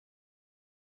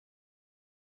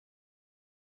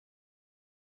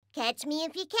Catch me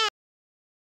if you can.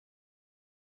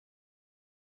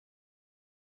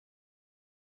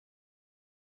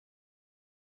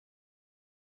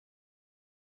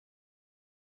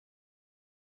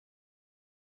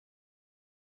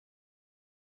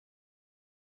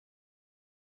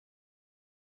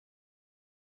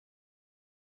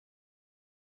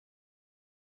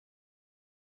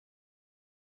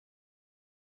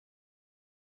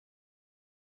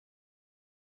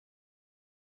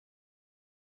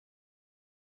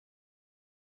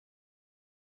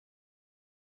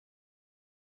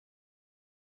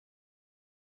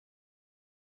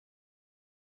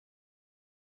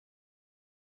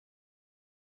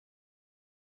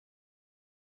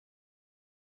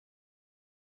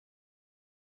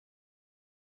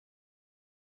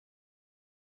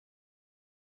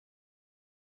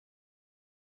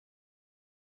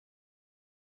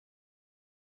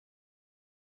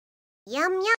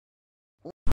 Yum, yum.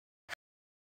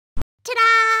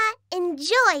 Ta-da!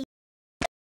 Enjoy!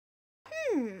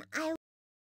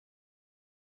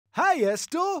 Hey,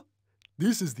 Esther!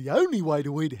 This is the only way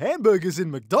to eat hamburgers in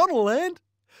McDonaldland.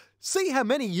 See how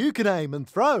many you can aim and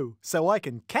throw so I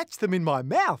can catch them in my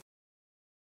mouth.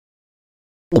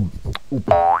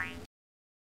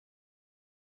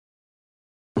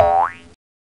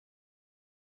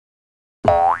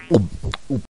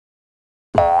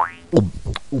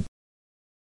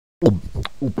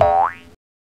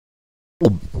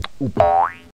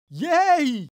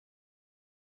 Yay!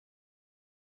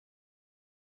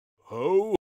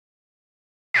 Ho!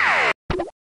 Ho!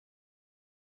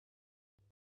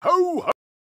 Ho!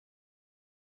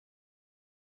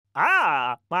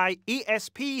 Ah, my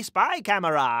ESP spy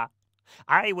camera.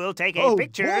 I will take a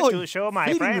picture to show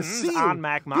my friends on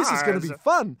Mars. This is going to be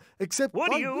fun, except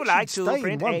would you like to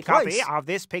print a copy of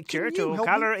this picture to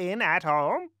color in at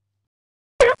home?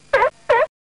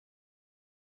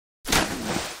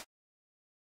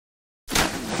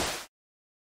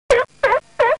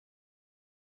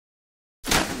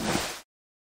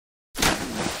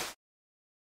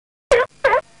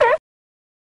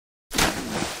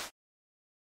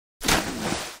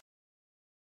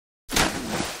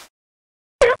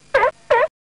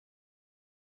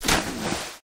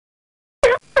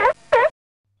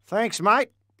 Thanks,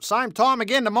 mate. Same time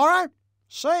again tomorrow.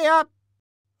 See ya.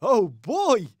 Oh,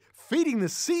 boy! Feeding the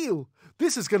seal.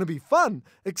 This is going to be fun,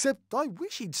 except I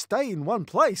wish he'd stay in one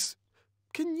place.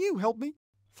 Can you help me?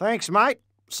 Thanks, mate.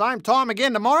 Same time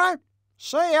again tomorrow.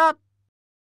 See ya.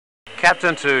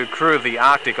 Captain to crew of the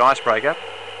Arctic icebreaker,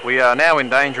 we are now in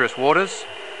dangerous waters,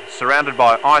 surrounded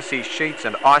by icy sheets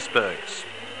and icebergs.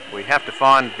 We have to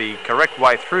find the correct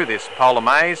way through this polar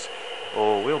maze,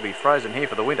 or we'll be frozen here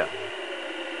for the winter.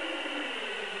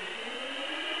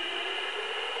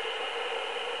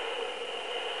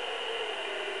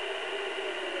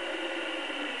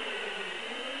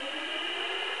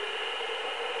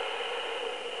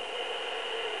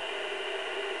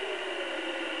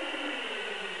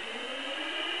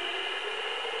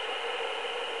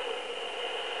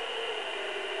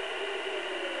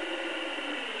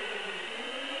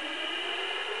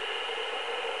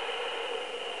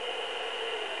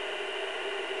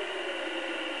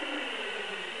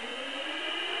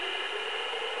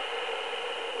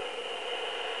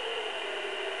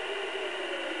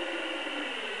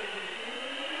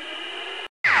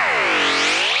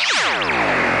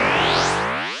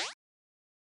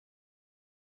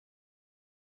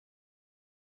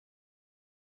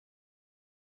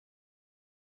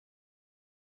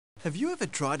 Have you ever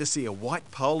tried to see a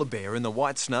white polar bear in the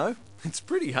white snow? It's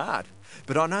pretty hard,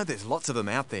 but I know there's lots of them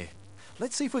out there.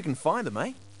 Let's see if we can find them,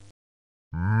 eh?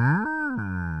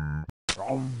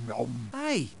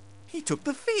 Hey, he took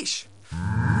the fish.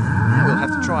 Now we'll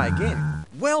have to try again.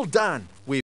 Well done.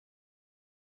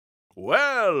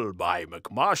 Well, my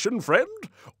McMartian friend,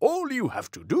 all you have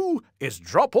to do is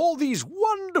drop all these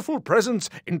wonderful presents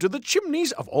into the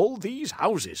chimneys of all these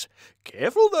houses.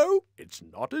 Careful, though, it's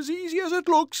not as easy as it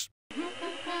looks.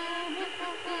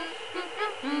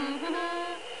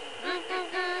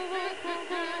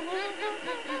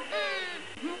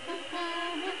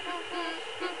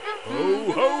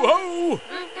 Ho, ho, ho!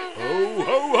 Ho,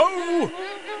 ho, ho!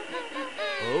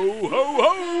 Ho, ho,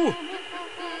 ho!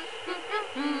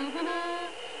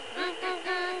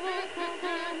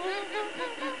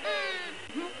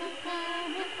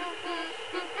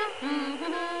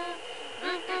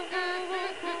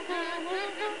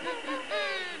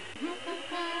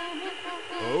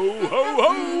 Ho, ho,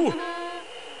 ho!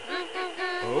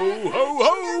 Ho, ho,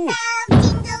 ho!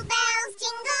 Jingle bells,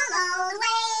 jingle all the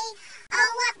way. Oh,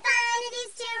 what fun it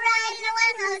is to ride in a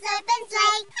one-horse open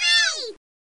sleigh. Hey!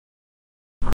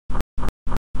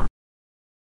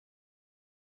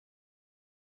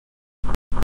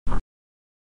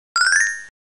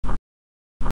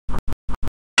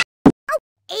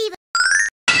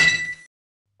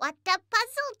 What a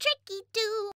puzzle tricky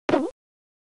do.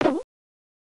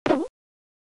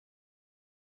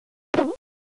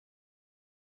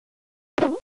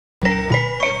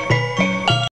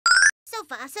 So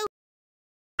far, so...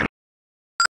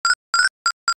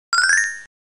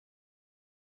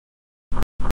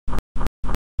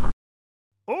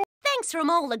 Oh. Thanks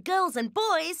from all the girls and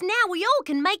boys, now we all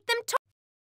can make them talk.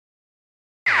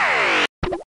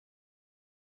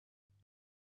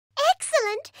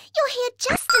 Excellent! You're here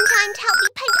just in time to help me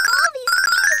paint all these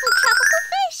beautiful tropical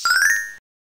fish.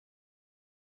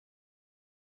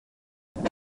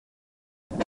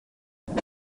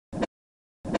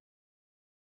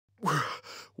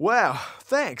 Wow,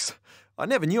 thanks. I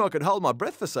never knew I could hold my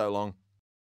breath for so long.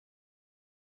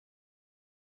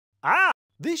 Ah!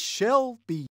 This shall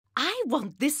be. I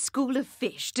want this school of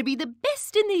fish to be the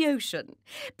best in the ocean.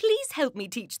 Please help me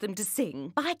teach them to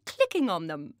sing by clicking on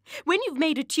them. When you've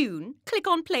made a tune, click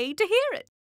on play to hear it.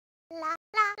 La,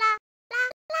 la, la, la,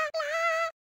 la,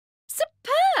 la.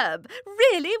 Superb!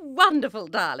 Really wonderful,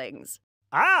 darlings.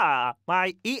 Ah,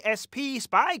 my ESP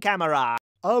spy camera.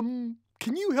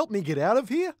 Can you help me get out of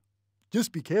here?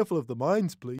 Just be careful of the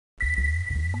mines, please.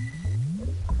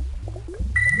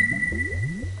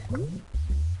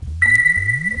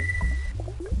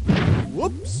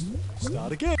 Whoops!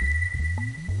 Start again.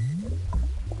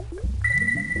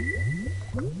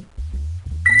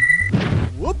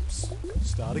 Whoops!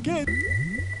 Start again.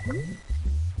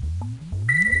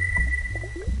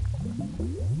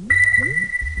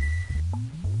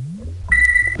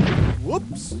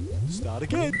 Whoops! Start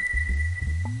again.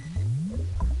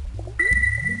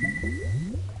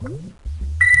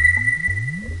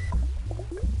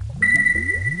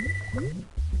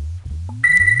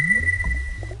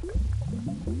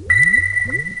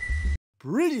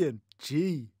 Brilliant!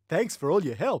 Gee, thanks for all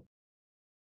your help.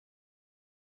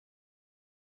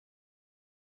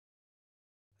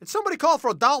 Did somebody call for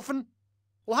a dolphin?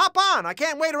 Well, hop on. I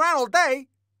can't wait around all day.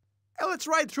 Hey, let's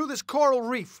ride through this coral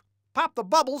reef. Pop the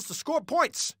bubbles to score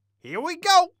points. Here we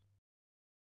go.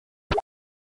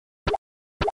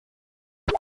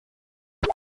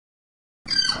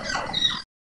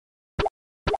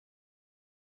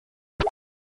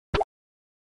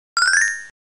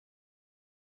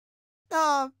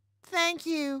 Thank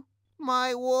you,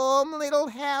 my warm little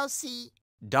housey.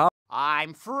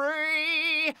 I'm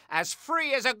free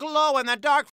as a glow in the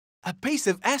dark. A piece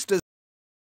of Asta's.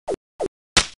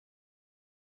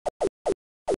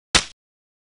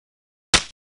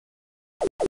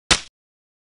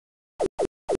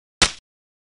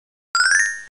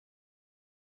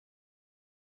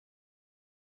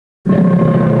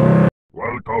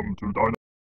 Welcome to Dino.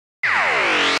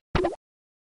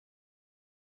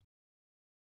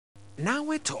 Now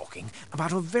we're talking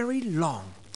about a very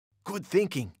long. Good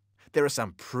thinking. There are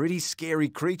some pretty scary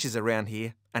creatures around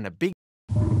here, and a big.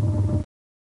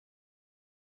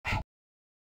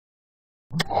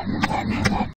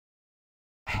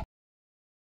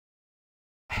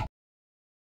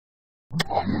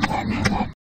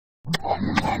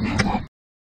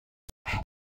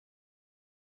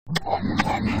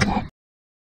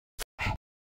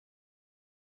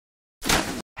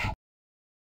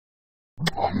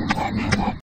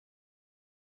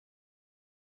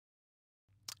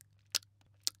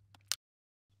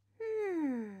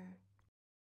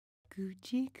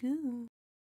 Gucci goo.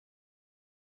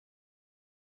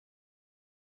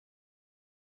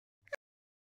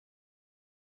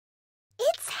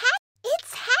 It's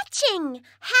hatching.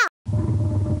 How?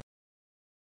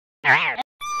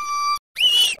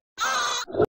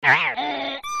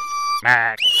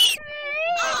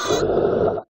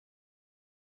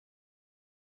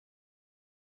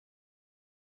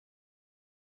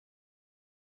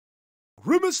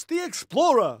 Remus the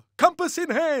Explorer, compass in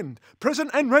hand,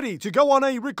 present and ready to go on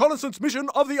a reconnaissance mission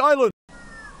of the island.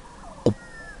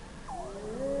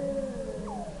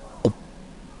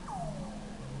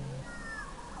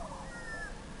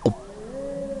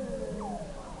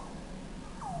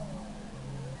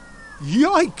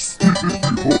 Yikes!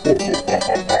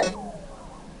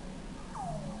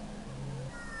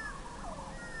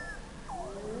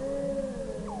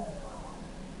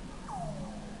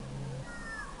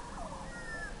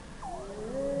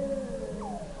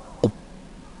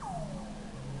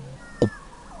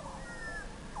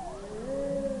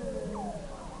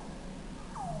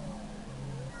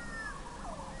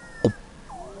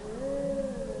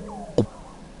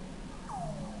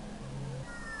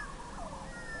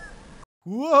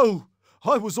 Whoa!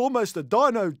 I was almost a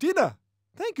dino dinner.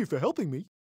 Thank you for helping me.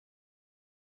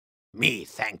 Me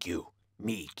thank you.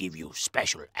 Me give you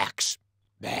special axe.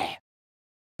 There.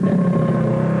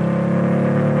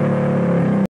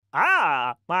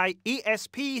 my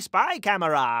ESP spy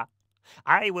camera.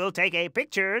 I will take a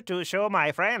picture to show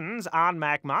my friends on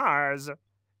Mars.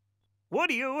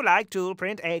 Would you like to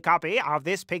print a copy of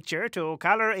this picture to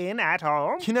color in at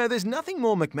home? You know, there's nothing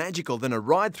more McMagical than a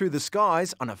ride through the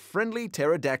skies on a friendly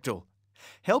pterodactyl.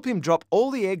 Help him drop all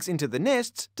the eggs into the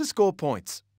nests to score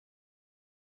points.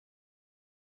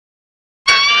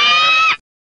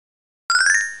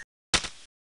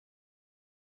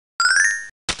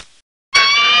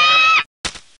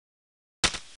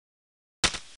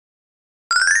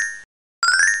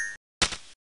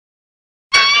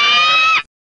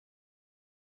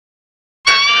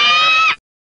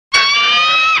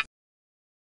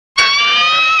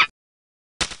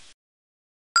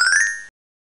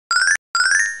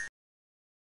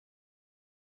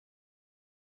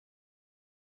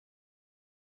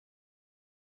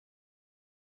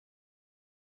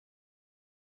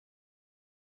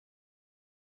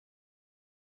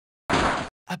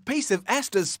 A piece of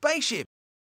Asta's spaceship.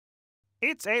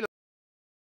 It's a...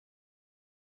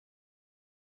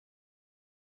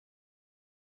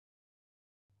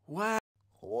 Wow.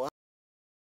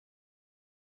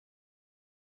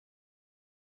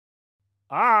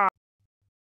 Ah.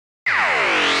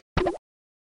 I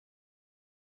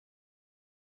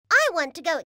want to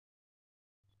go.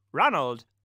 Ronald.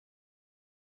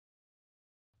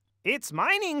 It's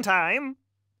mining time.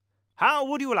 How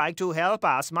would you like to help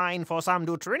us mine for some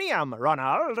deuterium,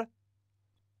 Ronald?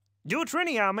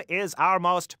 Deuterium is our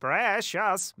most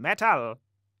precious metal.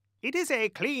 It is a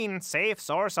clean, safe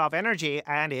source of energy,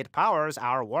 and it powers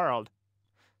our world.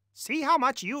 See how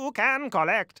much you can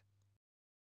collect.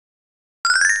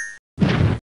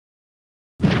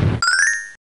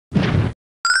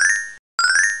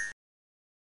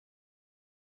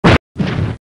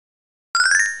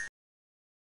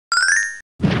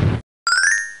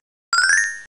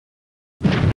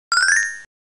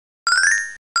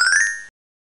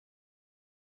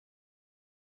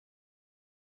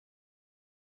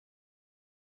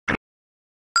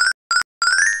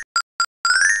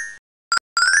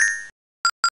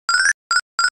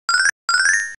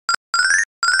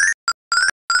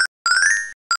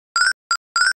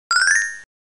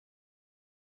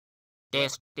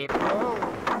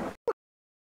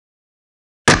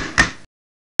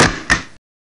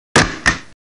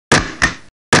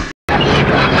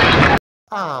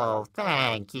 Oh,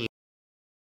 thank you.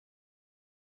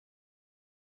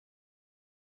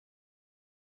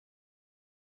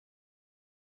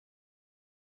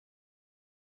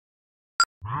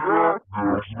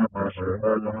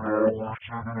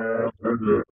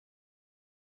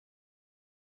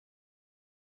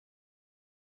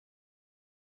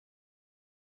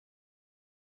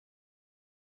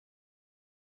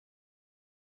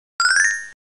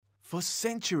 For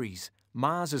centuries,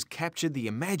 Mars has captured the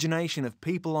imagination of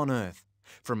people on Earth,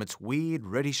 from its weird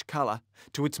reddish colour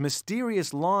to its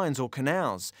mysterious lines or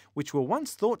canals, which were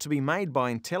once thought to be made by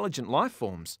intelligent life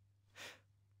forms.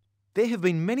 There have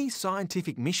been many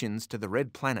scientific missions to the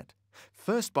Red Planet,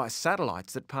 first by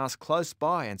satellites that passed close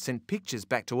by and sent pictures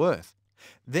back to Earth,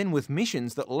 then with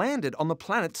missions that landed on the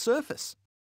planet's surface.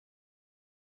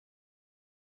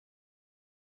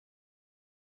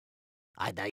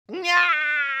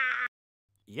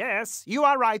 Yes, you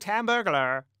are right,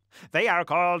 Hamburglar. They are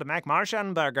called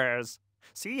McMartian burgers.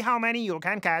 See how many you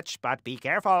can catch, but be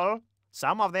careful.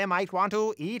 Some of them might want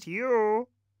to eat you.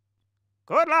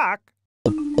 Good luck.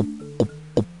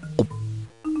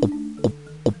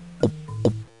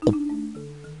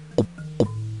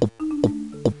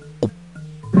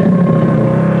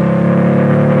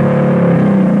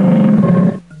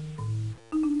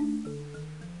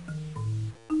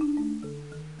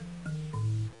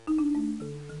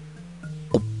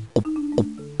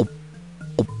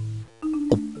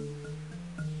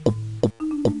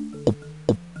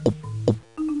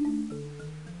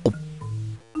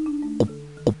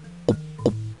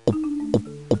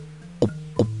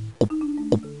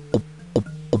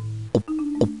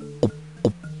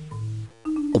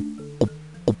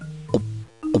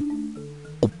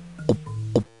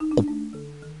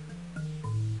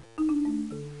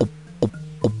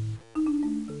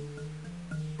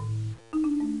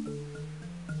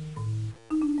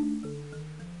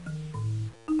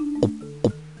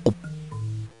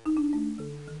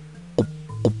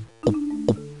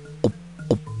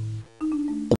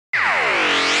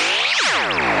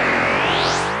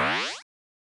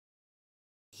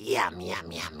 Yum,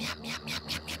 yum, yum, yum, yum, yum, yum,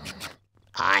 yum, yum, yum.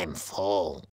 I'm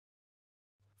full.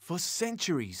 For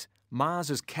centuries, Mars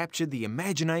has captured the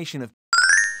imagination of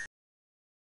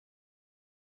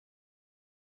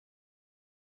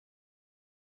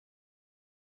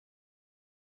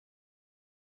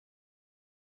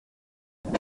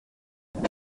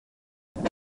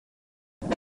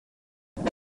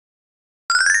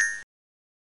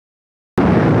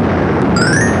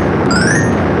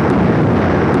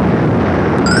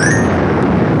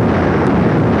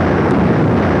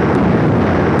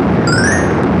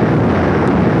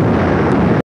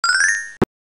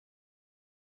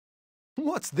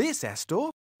What's this, Astor?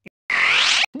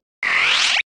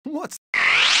 What's...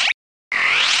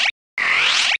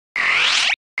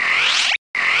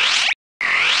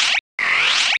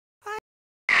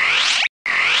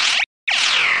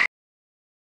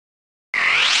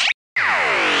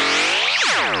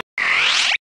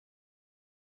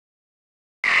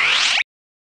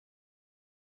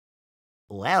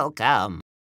 Welcome.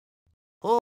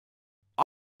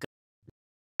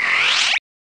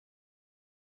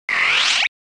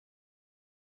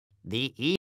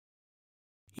 The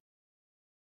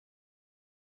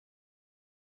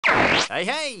Hey,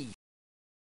 hey!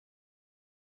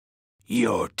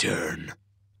 Your turn.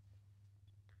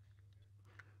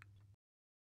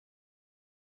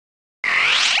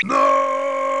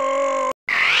 No!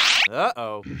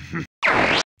 Uh-oh.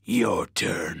 Your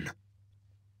turn.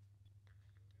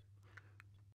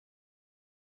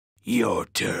 Your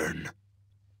turn.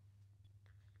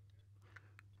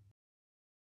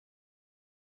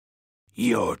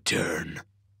 Your turn.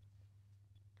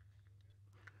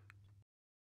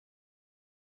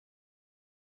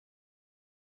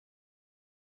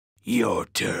 Your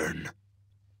turn.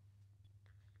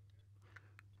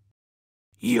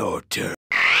 Your turn.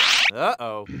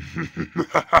 Uh-oh.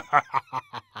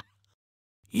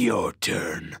 Your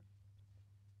turn.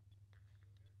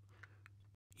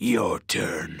 Your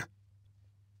turn.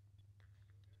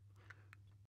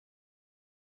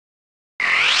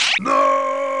 No!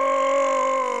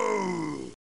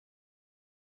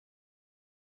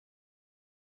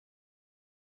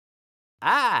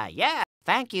 Ah, yeah.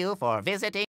 Thank you for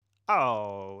visiting.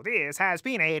 Oh, this has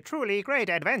been a truly great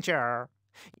adventure.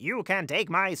 You can take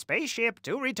my spaceship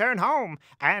to return home,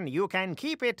 and you can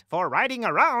keep it for riding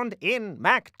around in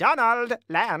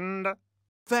McDonaldland.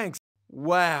 Thanks.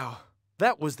 Wow.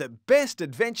 That was the best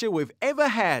adventure we've ever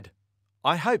had.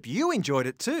 I hope you enjoyed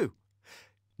it too.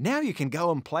 Now you can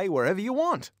go and play wherever you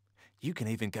want. You can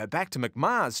even go back to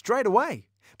McMars straight away,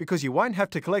 because you won't have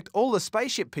to collect all the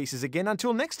spaceship pieces again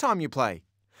until next time you play.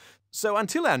 So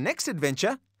until our next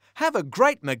adventure, have a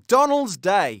great McDonald's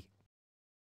day.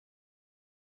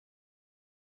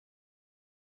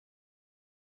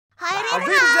 Auf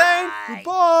Wiedersehen.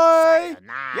 Goodbye.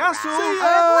 Sayonara. Yasu.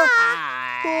 Bye.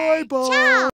 Bye bye.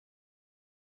 Ciao.